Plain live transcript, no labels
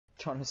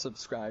trying to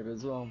subscribe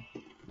as well.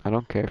 I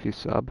don't care if you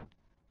sub.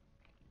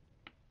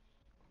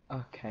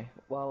 Okay,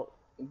 well,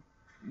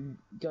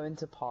 go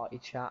into party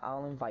chat.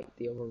 I'll invite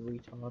the other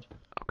retard.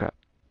 Okay.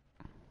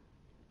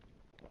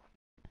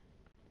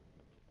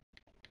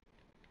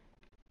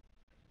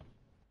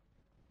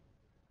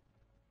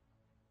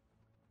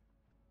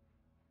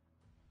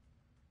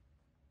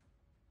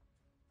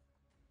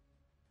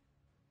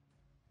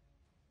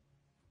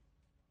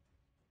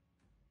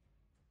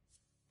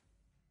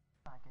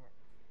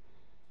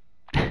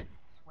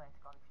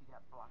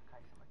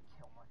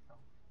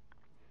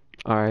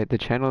 Alright, the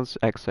channel's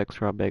XX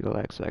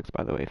RawBageL XX,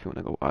 by the way, if you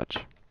wanna go watch.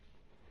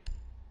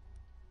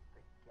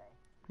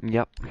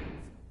 Yep.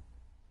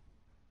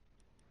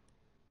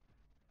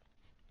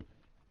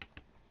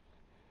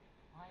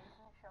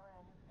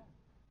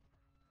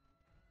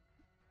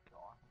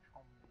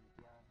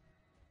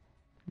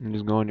 You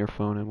just go on your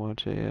phone and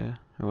watch it, yeah,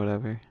 or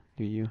whatever.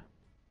 Do you?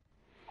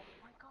 Oh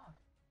my god!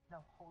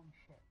 No, holy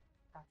shit.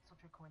 That's such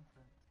a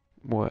coincidence.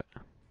 What?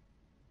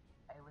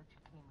 I literally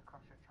came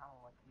across your channel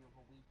like the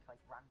other week, like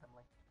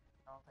randomly.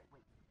 And I was like,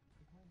 wait,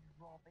 his name's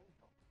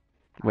RawBageL.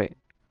 Wait.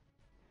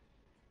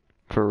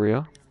 For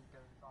real? Really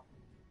goes on.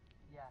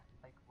 Yeah,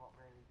 like what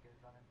really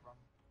goes on is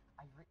wrong.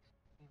 I literally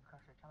came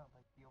across your channel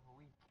like the other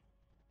week.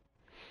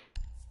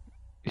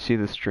 You see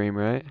the stream,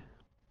 right? Wait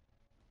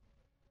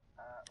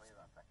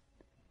a sec.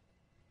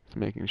 Just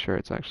making sure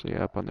it's actually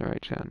up on the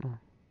right channel.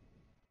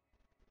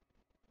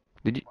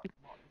 Did you? What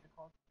is it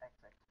called?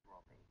 XX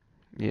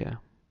RawBageL. Yeah.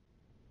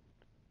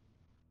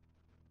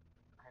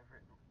 I've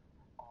written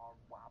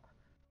RWAB.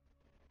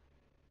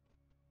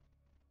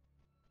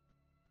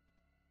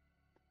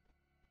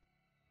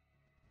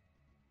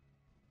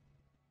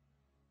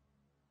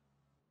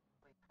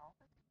 Wait, how's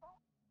it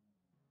spelled?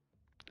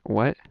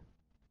 What?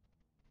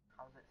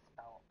 How's it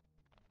spelled?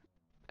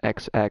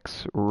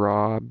 XX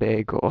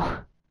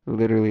RawBageL.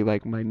 Literally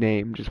like my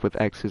name, just with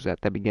X's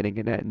at the beginning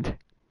and end.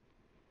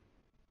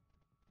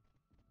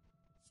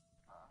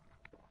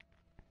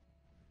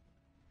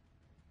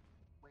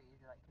 Wait,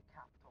 is it like a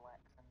capital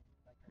X and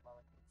like a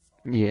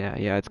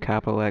lowercase? Yeah, it's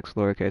capital X,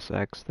 lowercase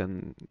x,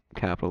 then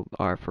capital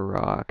R for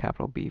raw,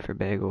 capital B for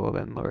bagel,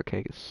 then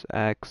lowercase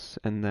x,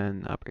 and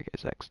then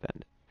uppercase X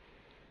then.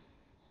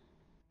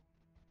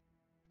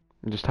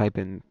 And just type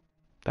in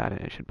that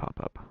and it should pop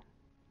up.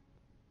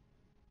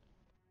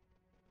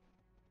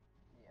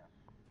 Yeah.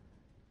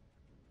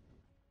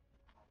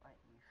 Alright,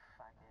 you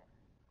faggot.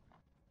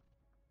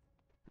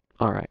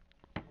 Alright.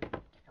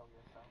 Kill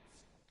yourself.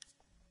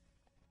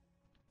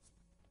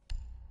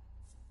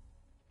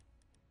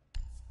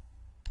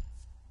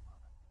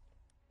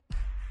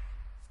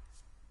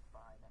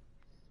 Bye then, you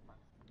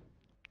smack.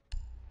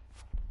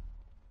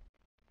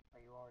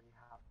 But you already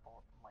have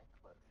bought the mic,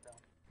 but still.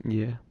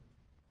 Yeah.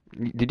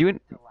 Did you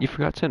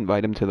forgot to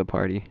invite him to the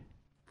party?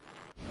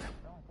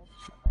 No, I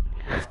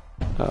did.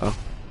 Uh-oh.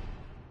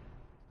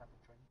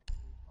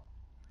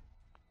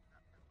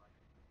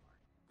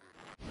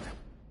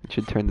 You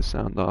should turn the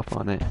sound off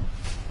on it.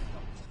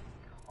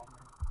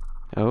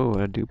 Oh,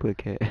 a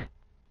duplicate.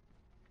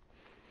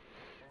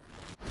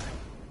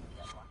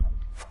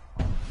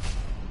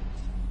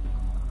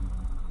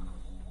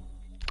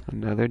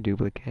 Another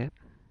duplicate.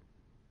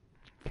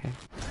 Okay.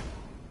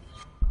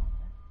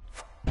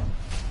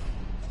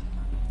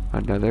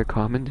 Another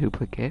common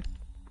duplicate.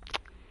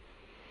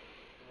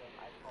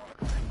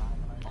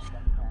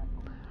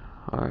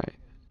 Alright.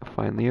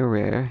 Finally a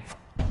rare.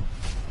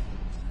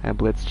 A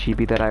Blitz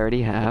Chibi that I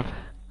already have.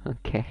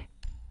 Okay.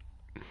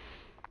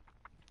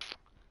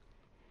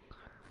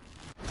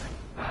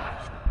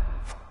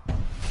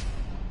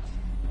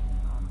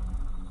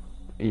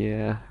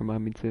 Yeah,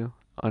 remind me too.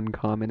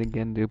 Uncommon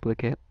again,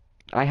 duplicate.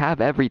 I have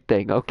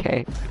everything,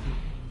 okay.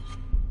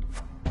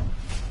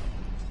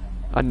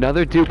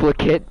 Another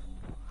duplicate.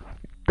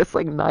 That's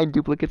like 9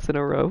 duplicates in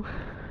a row.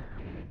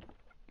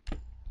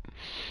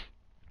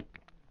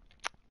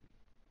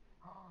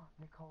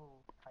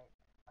 Nicole type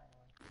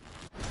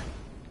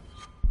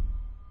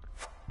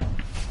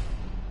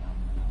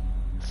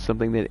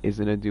Something that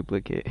isn't a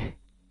duplicate.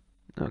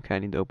 Okay, I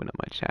need to open up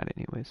my chat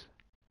anyways,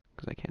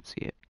 because I can't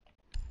see it.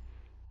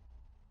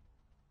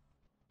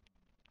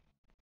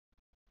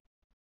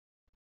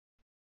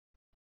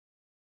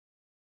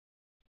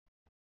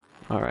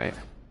 Alright.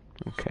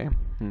 Okay.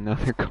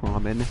 Another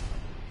common.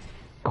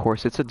 Of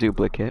course it's a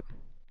duplicate.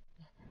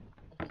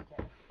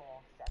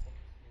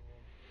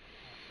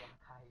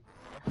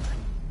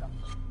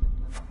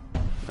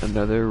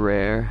 Another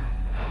rare.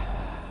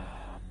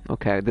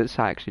 Okay, this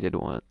I actually did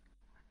want.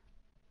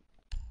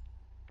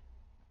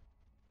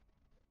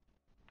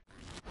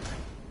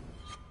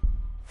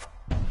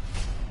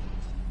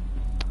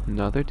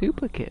 Another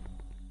duplicate.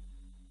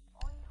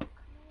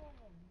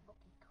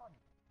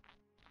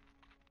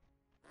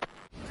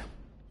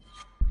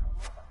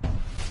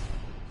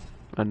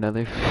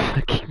 Another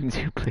fucking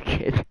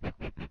duplicate.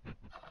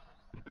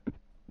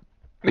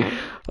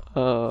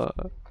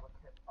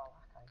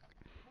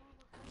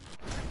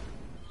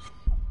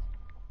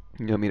 You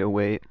want me to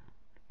wait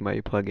while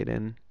you plug it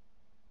in?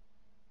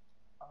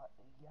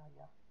 Yeah.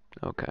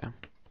 yeah. Okay.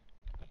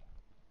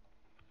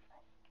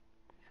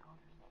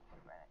 Chargers not play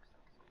right next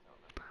to each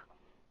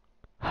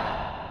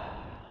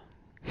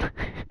other.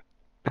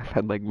 I've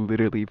had like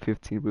literally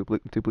 15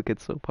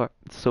 duplicates so far.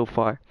 So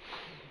bad.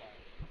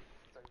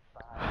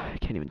 I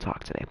can't even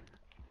talk today.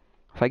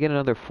 If I get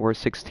another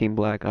 416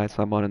 black ice,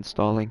 I'm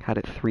uninstalling. Had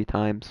it 3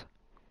 times.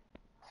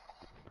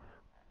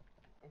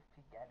 If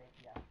you get it,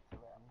 you have to,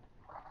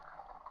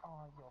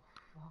 oh, you're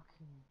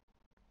fucking,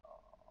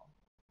 oh.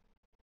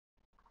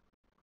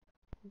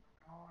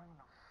 Oh, I'm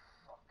gonna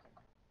fucking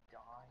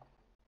die.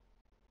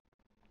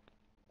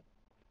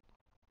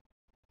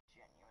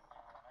 Genuinely,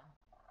 I'm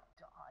gonna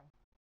die.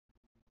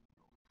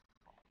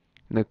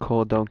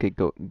 Nicole,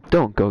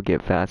 don't go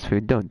get fast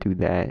food. Don't do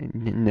that.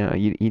 No,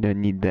 you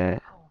don't need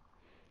that.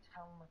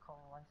 Tell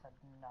Nicole I said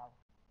no.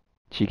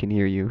 She can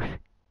hear you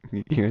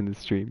here in the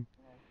stream.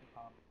 No, she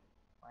can't.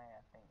 I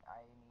think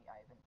I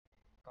haven't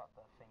got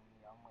the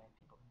thingy on where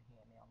people can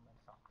hear me on the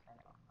socks. I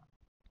on that.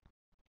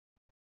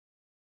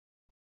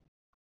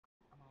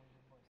 And I was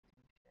voice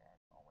too shared.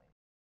 Oh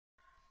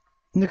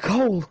wait.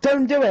 Nicole,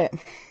 don't do it!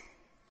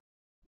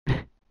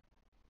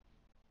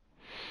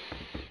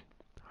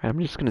 I'm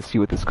just gonna see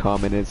what this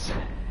comment is.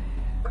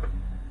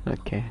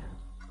 Okay.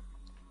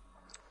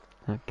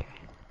 Okay.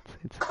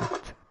 It's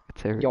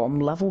a... Yo, I'm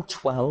level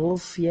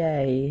 12,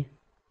 yay.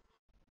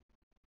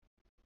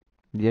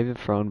 Do you have your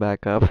phone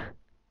back up?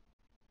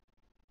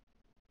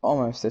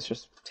 Almost, it's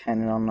just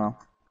turning on now.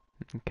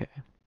 Okay.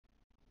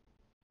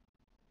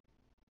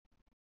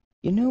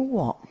 You know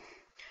what?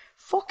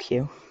 Fuck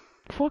you.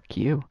 Fuck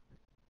you.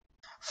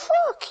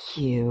 Fuck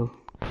you.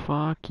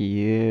 Fuck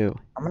you.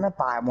 I'm gonna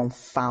buy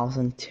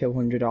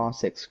 1,200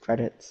 R6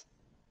 credits.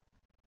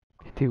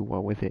 Do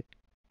what with it?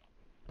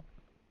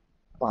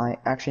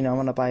 Actually, no, I'm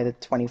gonna buy the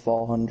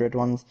 2,400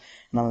 ones,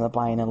 and I'm gonna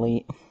buy an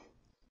Elite.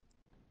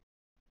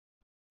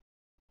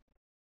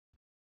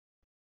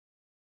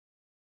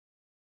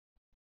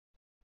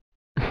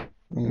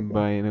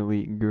 Buy an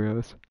Elite,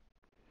 gross.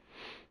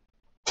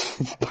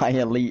 Buy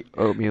Elite.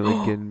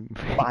 Oatmeal again.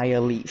 Buy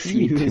Elite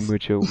You eat too Fuse.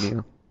 much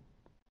oatmeal.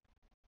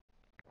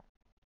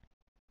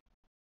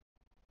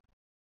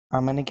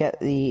 I'm gonna get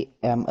the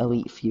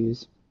Elite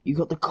Fuse. You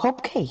got the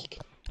cupcake?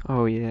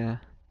 Oh yeah.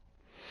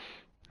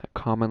 A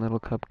common little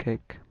cupcake.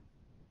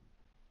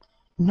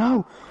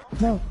 No,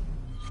 no.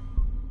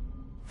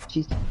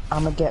 Jeez,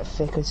 I'm gonna get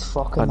thick as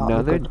fuck and not the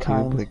Another good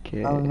kind.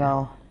 duplicate. Oh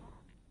no.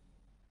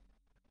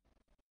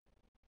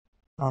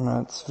 Oh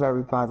no, it's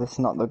very bad. It's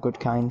not the good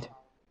kind.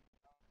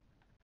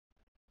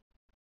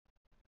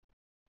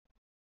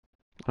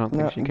 I don't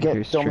No, think she can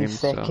hear get dummy streams,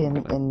 thick so I'm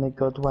gonna... in the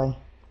good way,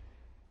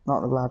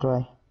 not the bad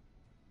way.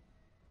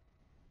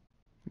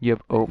 You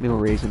have oatmeal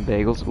raisin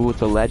bagels. Ooh,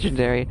 it's a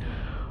legendary.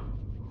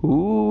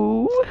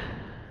 Ooh.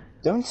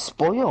 Don't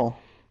spoil.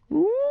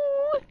 Ooh.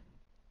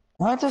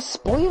 That's a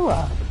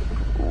spoiler.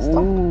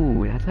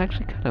 Ooh, that's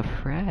actually kind of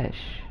fresh.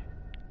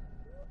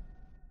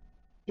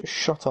 Just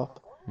shut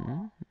up.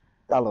 Hmm?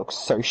 That looks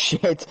so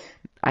shit.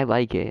 I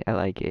like it. I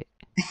like it.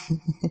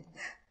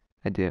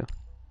 I do.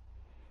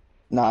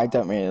 No, I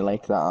don't really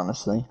like that,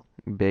 honestly.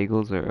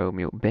 Bagels or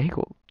oatmeal?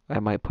 Bagel. I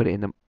might put it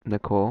in the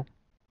Nicole.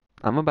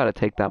 I'm about to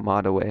take that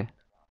mod away.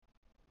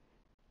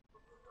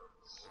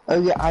 Oh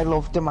yeah, I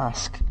love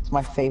Damask. It's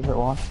my favorite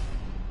one.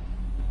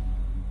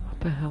 What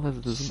the hell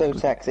is this? So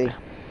sexy.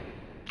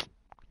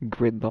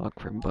 Gridlock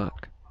for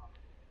Buck.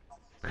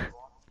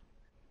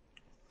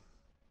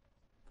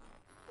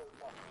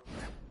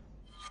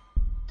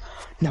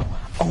 No,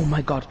 oh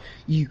my god,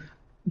 do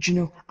you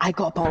know, I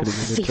got about Put it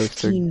in the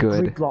toaster, 15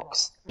 good.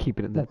 gridlocks. Keep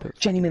it in that toaster.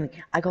 Genuinely,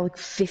 I got like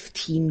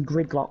 15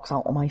 gridlocks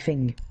out of my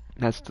thing.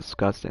 That's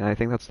disgusting. I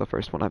think that's the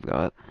first one I've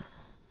got.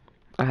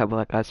 I have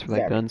black eyes for that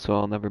Very. gun, so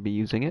I'll never be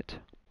using it.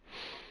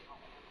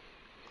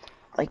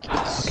 Like,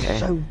 it's Okay.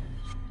 so...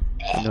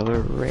 Another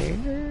rare.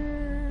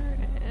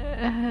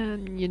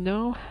 You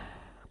know,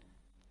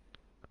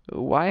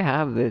 why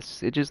have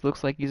this? It just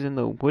looks like he's in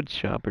the wood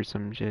shop or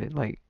some shit.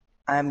 Like,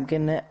 I'm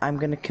gonna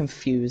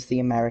confuse the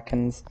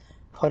Americans.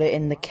 Put it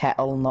in the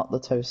kettle, not the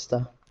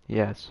toaster.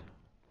 yes,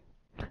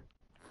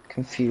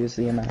 Confuse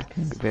the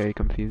Americans. very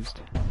confused.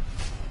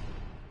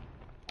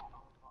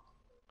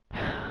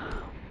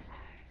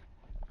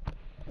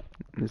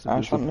 This is I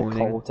just want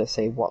disappointing. Nicole to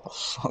say, what the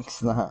fuck's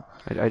that?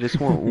 I just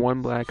want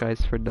one black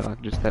ice for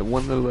Doc. Just that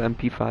one little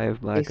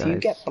MP5 black If you ice.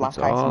 get black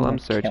That's ice, all I'm I'm gonna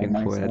searching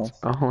kill for. That's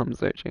myself. all I'm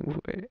searching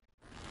for.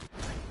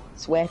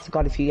 Swear to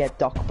God, if you get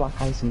Doc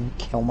Black Ice, I'm gonna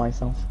kill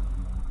myself.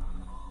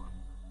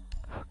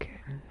 Okay.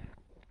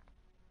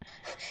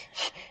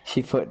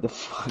 She put the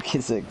fuck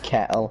is a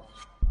kettle.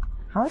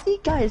 How do you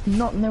guys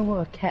not know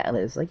what a kettle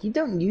is? Like, you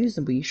don't use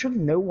them, but you should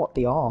know what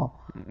they are.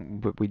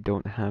 But we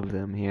don't have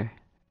them here.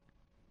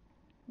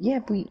 Yeah,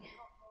 but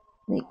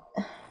like,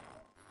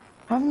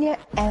 haven't you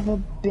ever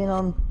been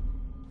on?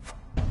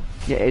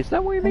 Yeah, is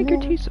that where you make your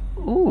teeth?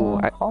 Ooh,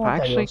 I holiday or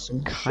actually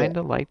some kind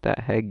of shit? like that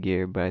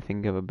headgear, but I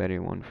think I have a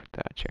better one for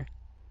Thatcher.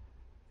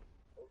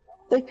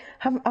 Like,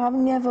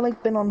 haven't you ever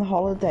like been on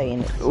holiday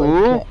and it's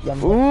Ooh,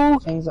 like ooh.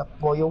 things that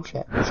boil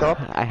shit? Shut up.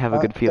 I have a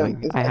good feeling.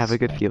 Don't- I have a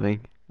good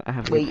feeling. I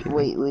have a good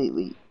feeling.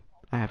 Wait.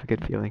 I have a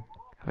good feeling.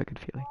 I have a good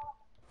feeling.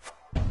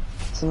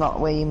 It's not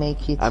where you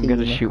make your tea, I'm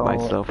gonna shoot Nicole.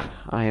 myself.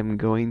 I am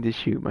going to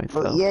shoot But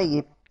myself. yeah,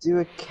 you do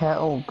a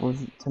kettle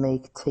to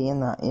make tea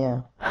and that,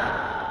 yeah.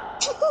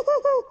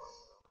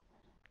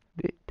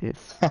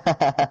 This.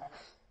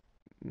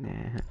 Nah,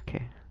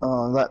 okay.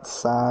 Oh, that's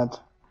sad.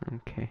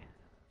 Okay.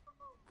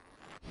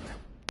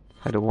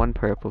 Had a 1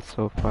 purple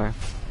so far.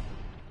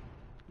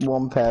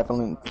 1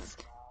 purple.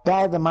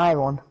 Better than my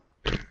one.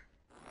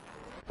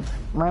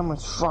 Mine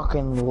was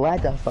fucking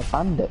leather for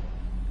bandit.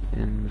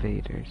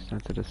 Invaders.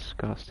 That's a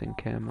disgusting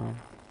camo.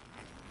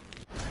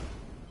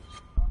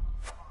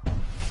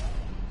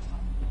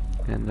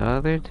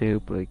 Another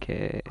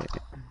duplicate.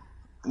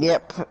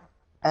 Yep.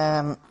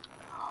 I'm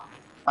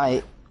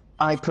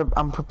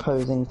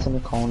proposing to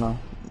Nicole now.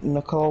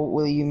 Nicole,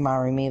 will you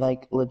marry me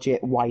like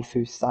legit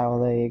waifu style?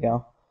 There you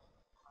go.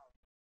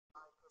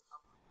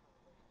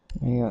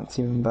 Yeah, that's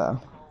even better.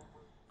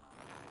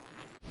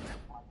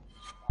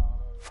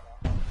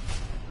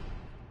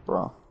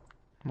 Bro.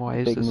 Why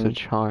is Big this a move.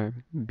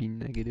 charm? Be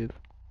negative.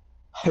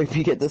 Hope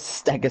you get the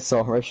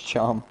Stegosaurus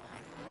charm.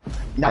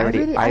 No, I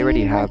already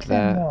really have like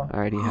them, that. though. I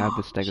already have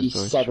the She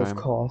Stegosaurus said, charm. of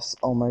course.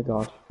 Oh my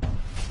god.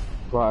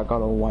 Right, I got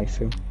a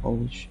waifu.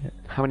 Holy shit.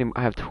 How many?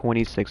 I have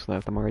 26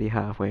 left. I'm already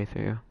halfway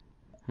through.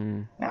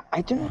 Now,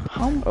 I don't know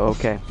how.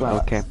 Okay, Well,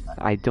 okay.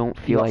 I don't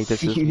feel got like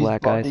this is fused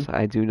black body. ice.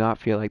 I do not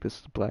feel like this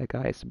is black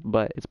ice,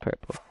 but it's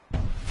purple.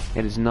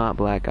 It is not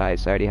black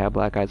ice. I already have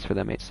black ice for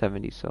them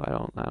 870,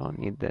 so I don't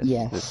need this.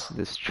 Yes.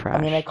 This trash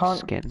I mean, I can't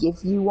skin.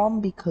 give you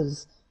one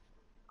because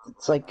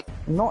it's like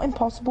not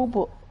impossible,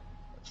 but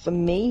for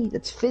me,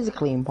 it's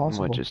physically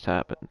impossible. What just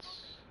happens?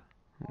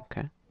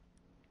 Okay.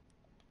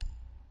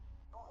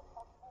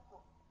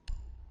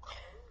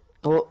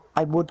 But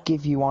I would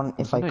give you one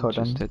if I Wasn't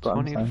couldn't. just at but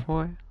I'm saying.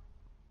 24?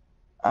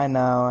 I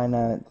know,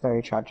 it's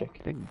very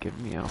tragic. Didn't give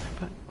me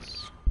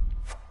effects.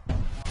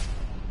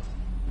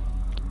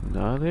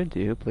 Another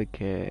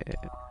duplicate.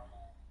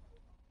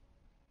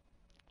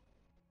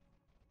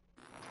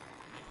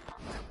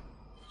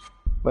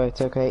 But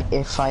it's okay.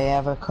 If I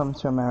ever come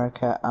to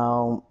America,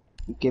 I'll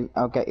get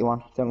you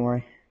one. Don't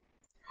worry.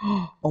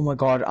 Oh my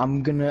god,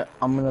 I'm gonna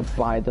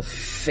buy the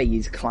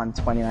FaZe Clan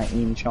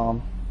 2019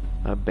 charm.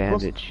 A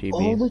bandit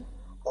chibi.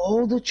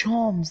 All the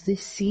charms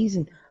this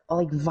season are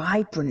like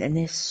vibrant and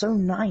they're so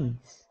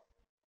nice.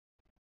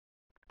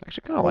 I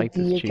actually kind of like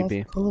this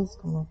chibi. Colours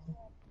come up.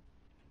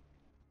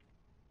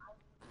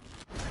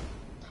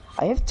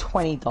 I have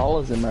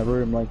 $20 in my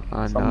room, like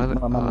from when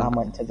my mom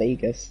went to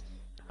Vegas.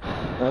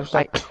 There's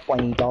like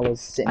 $20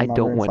 sitting in my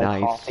room for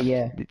like half a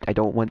year. I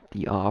don't want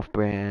the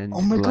off-brand.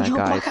 Oh my god, you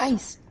got black black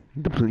ice!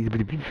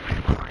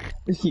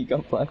 You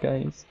got black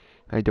ice.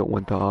 I don't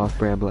want the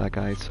off-brand black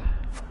ice.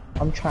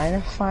 I'm trying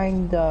to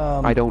find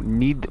I don't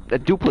need a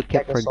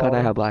duplicate for a gun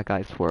I have black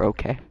ice for,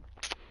 okay?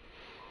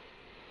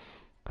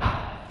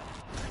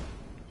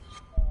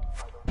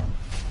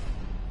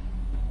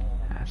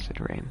 Acid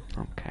rain,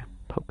 okay.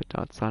 Polka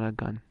dots on a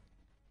gun.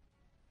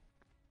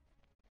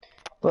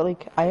 But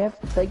like, I have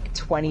like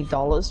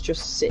 $20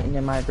 just sitting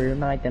in my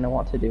room and I don't know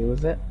what to do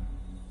with it.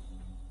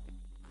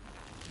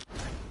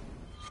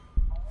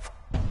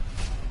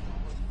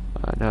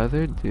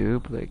 Another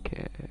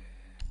duplicate.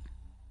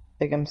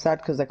 Like, I'm sad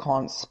because I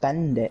can't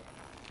spend it.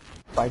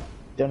 But I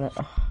don't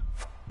know.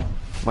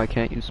 Why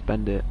can't you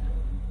spend it?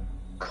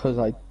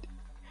 Because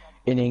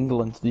in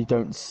England, they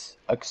don't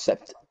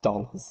accept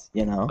dollars,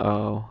 you know?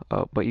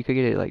 Oh, but you could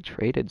get it like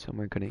traded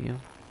somewhere, couldn't you?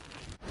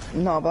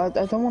 No, but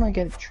I don't want to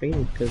get it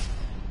traded because,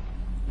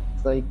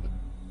 like,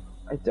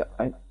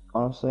 I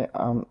honestly,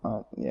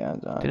 yeah.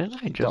 Didn't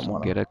I just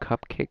get a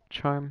cupcake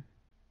charm?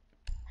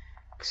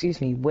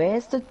 Excuse me,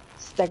 where's the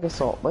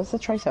Stegosaurus? Where's the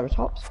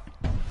Triceratops?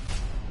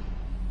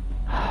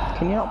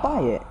 Can you not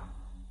buy it?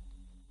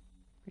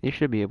 You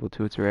should be able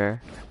to, it's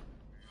rare.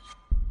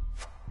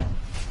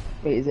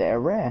 Wait, is it a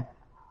rare?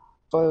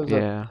 I thought it was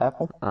a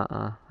purple.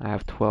 I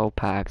have 12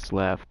 packs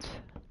left.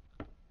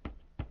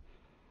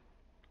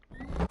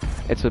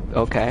 It's a,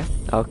 okay.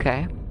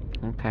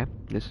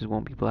 This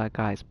won't be black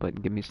ice,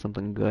 but give me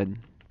something good.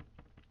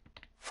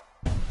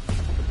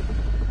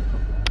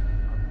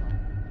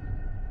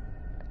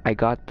 I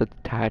got the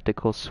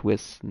tactical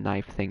Swiss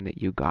knife thing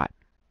that you got.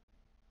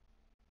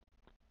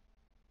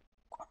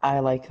 I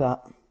like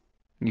that.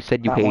 You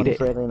said you hate it.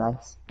 That one's really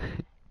nice.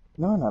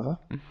 No, never.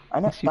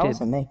 I know, Yes, you that did.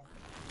 wasn't me.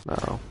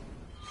 Oh.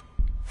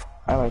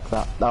 I like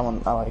that. That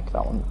one, I like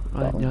that one.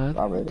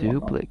 Another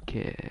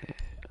duplicate.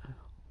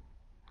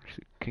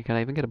 Can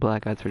I even get a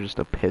black ice for just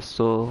a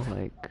pistol?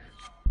 Like,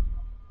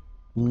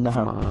 no.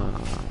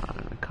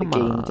 Come the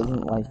on. game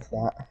doesn't like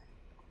that.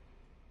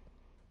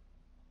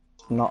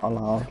 It's not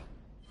allowed.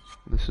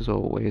 This is a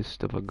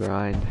waste of a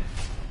grind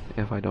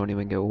if I don't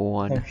even get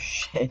one. Oh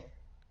shit.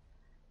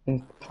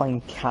 Been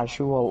playing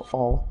casual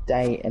all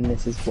day and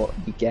this is what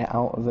you get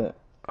out of it.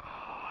 Oh,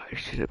 I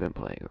should have been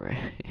playing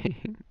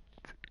right.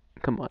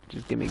 Come on,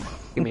 just give me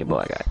a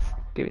black ice.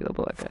 Give me the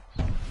black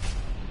ice.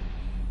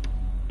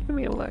 Give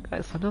me a black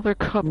ice. Another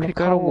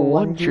cupcake. I don't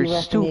want your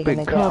stupid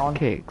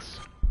cupcakes.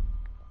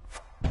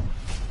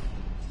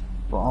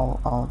 but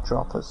I'll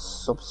drop a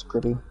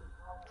subscribe.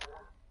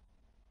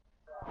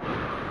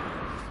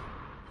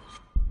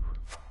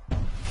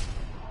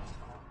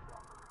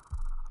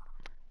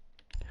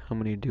 How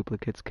many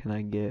duplicates can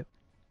I get?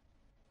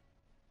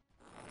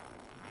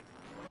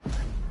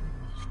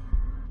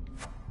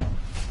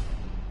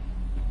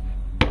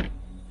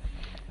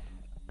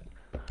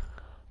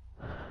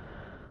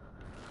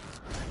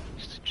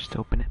 Just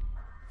open it.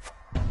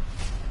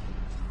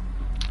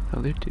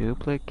 Another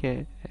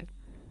duplicate. I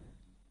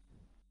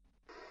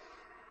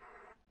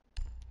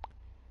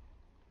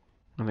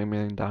think I'm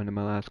getting down to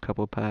my last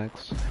couple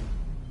packs.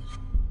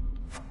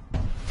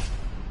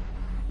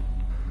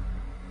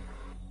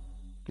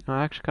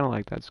 I actually kind of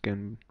like that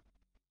skin.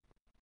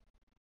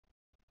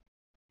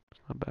 It's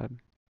not bad.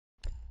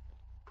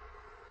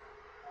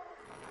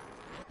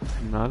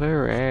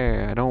 Another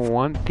rare. I don't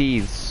want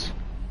these.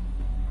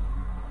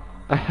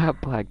 I have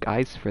black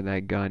ice for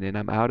that gun and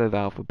I'm out of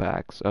alpha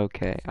packs.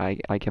 Okay,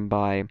 I can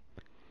buy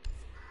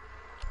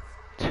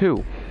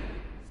 2.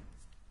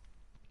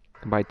 I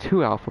can buy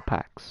 2 alpha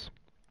packs.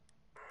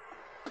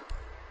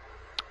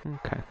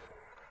 Okay.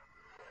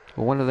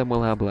 Well, one of them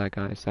will have black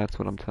ice. That's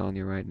what I'm telling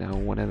you right now.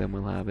 One of them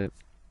will have it.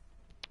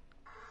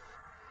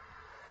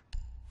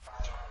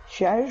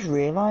 Shit, I just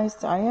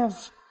realised I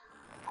have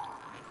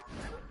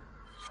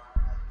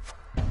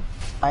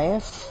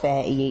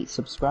 38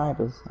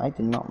 subscribers. I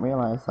did not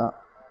realise that.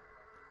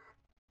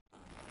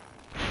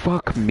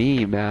 Fuck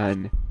me,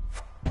 man.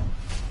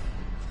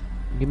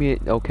 Give me a...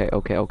 Okay.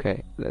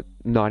 That's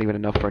not even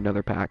enough for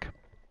another pack.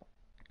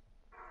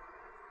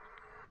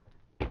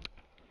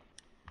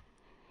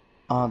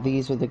 Oh,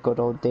 these were the good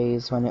old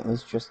days when it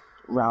was just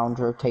round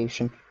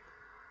rotation.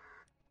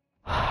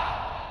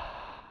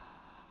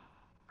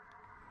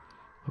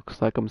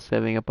 Looks like I'm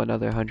saving up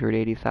another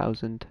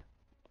 180,000 to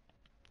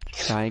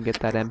try and get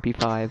that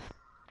MP5.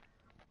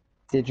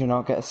 Did you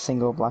not get a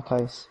single black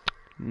ice?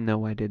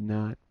 No, I did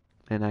not.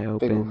 And I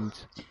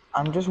opened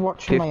I'm just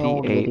watching my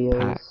old 58 videos.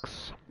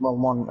 packs. Well,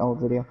 one old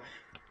video.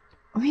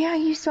 Oh yeah, I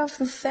used to have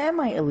the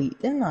Thermite Elite,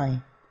 didn't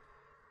I?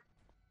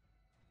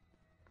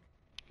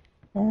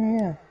 Oh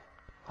yeah.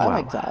 I Wow.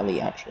 like that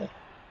Elite, actually.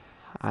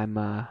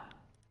 I'm,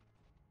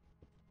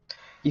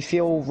 You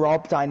feel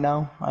robbed, I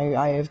know.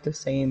 I have the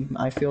same,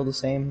 I feel the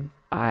same.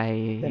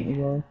 Don't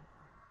you worry.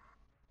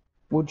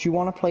 Would you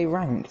want to play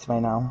ranked by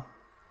now?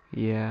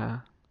 Yeah.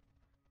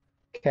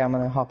 Okay, I'm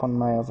gonna hop on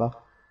my other.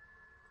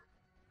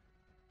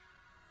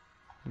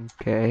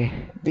 Okay.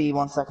 Be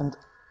 1 second.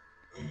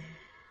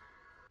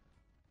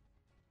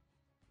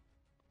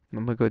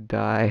 I'm gonna go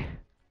die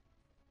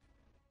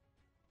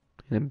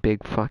in a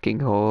big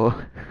fucking hole.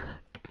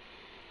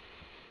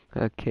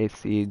 Okay,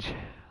 Siege.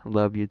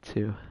 Love you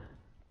too.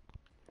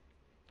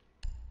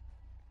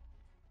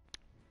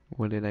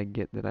 What did I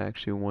get that I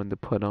actually wanted to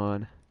put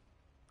on?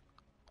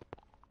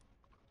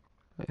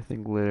 I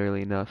think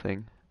literally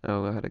nothing.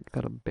 Oh, I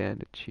got a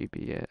bandit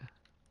cheapie, yeah.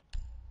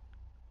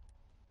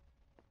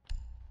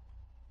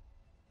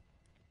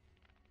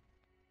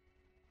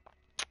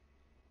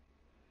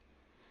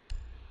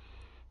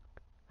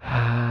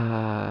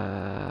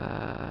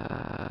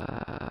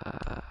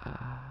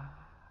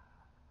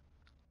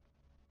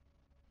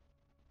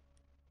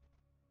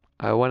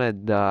 I wanna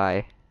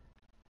die.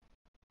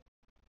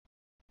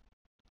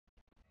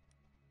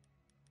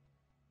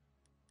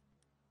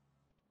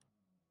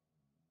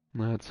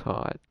 That's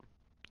hot.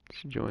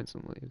 Should join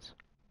some leads.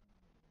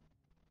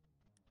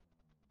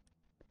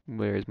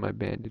 Where's my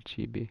bandit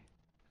chibi?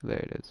 There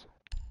it is.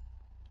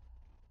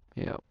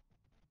 Yep.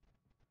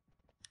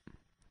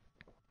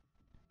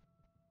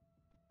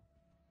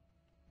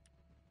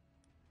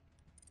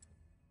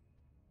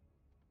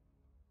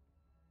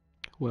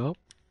 Well.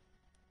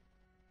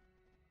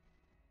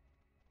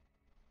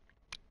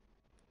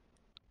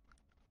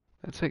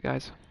 That's it,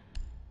 guys.